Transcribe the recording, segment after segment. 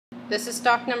This is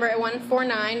stock number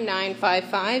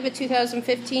 149955, a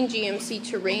 2015 GMC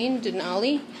Terrain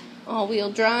Denali.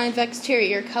 All-wheel drive.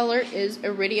 Exterior color is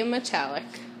iridium metallic.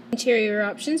 Interior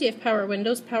options: you have power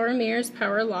windows, power mirrors,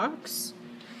 power locks,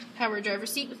 power driver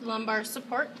seat with lumbar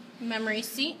support, memory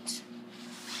seat,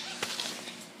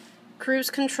 cruise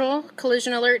control,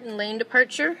 collision alert and lane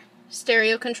departure,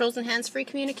 stereo controls and hands-free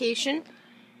communication,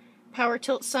 power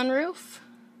tilt sunroof,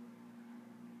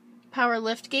 power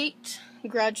lift gate,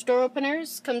 garage door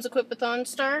openers, comes equipped with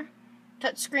OnStar,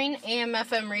 touchscreen,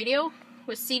 AM/FM radio,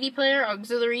 with CD player,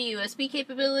 auxiliary USB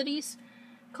capabilities,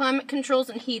 climate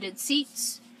controls and heated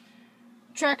seats,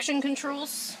 traction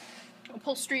controls,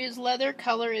 upholstery is leather,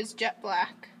 color is jet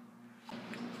black.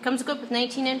 Comes equipped with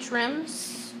 19-inch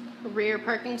rims, rear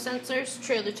parking sensors,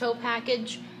 trailer tow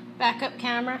package, backup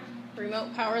camera,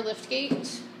 remote power lift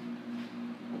gate,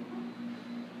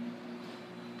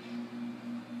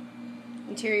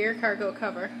 interior cargo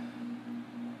cover.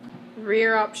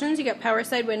 Rear options: you got power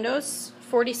side windows,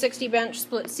 40/60 bench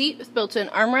split seat with built-in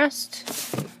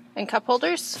armrest and cup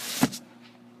holders,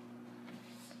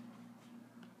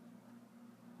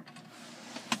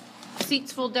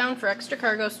 seats fold down for extra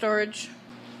cargo storage.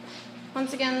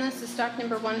 Once again, this is stock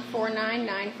number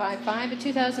 149955, a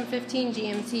 2015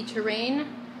 GMC Terrain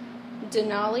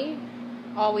Denali,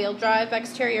 all-wheel drive.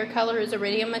 Exterior color is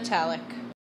iridium metallic.